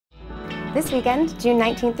This weekend, June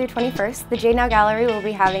 19th through 21st, the JadeNow Gallery will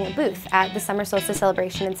be having a booth at the Summer Solstice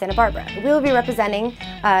celebration in Santa Barbara. We will be representing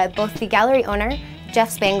both the gallery owner, Jeff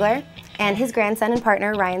Spangler, and his grandson and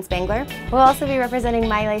partner, Ryan Spangler. We'll also be representing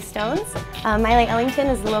Miley Stones. Miley Ellington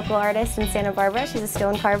is the local artist in Santa Barbara. She's a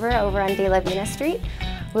stone carver over on De La Vina Street.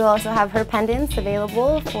 We'll also have her pendants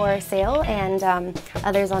available for sale and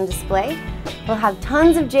others on display. We'll have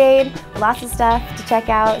tons of jade, lots of stuff to check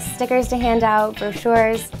out, stickers to hand out,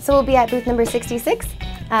 brochures. So we'll be at booth number 66.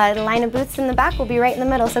 The line of booths in the back will be right in the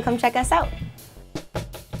middle, so come check us out.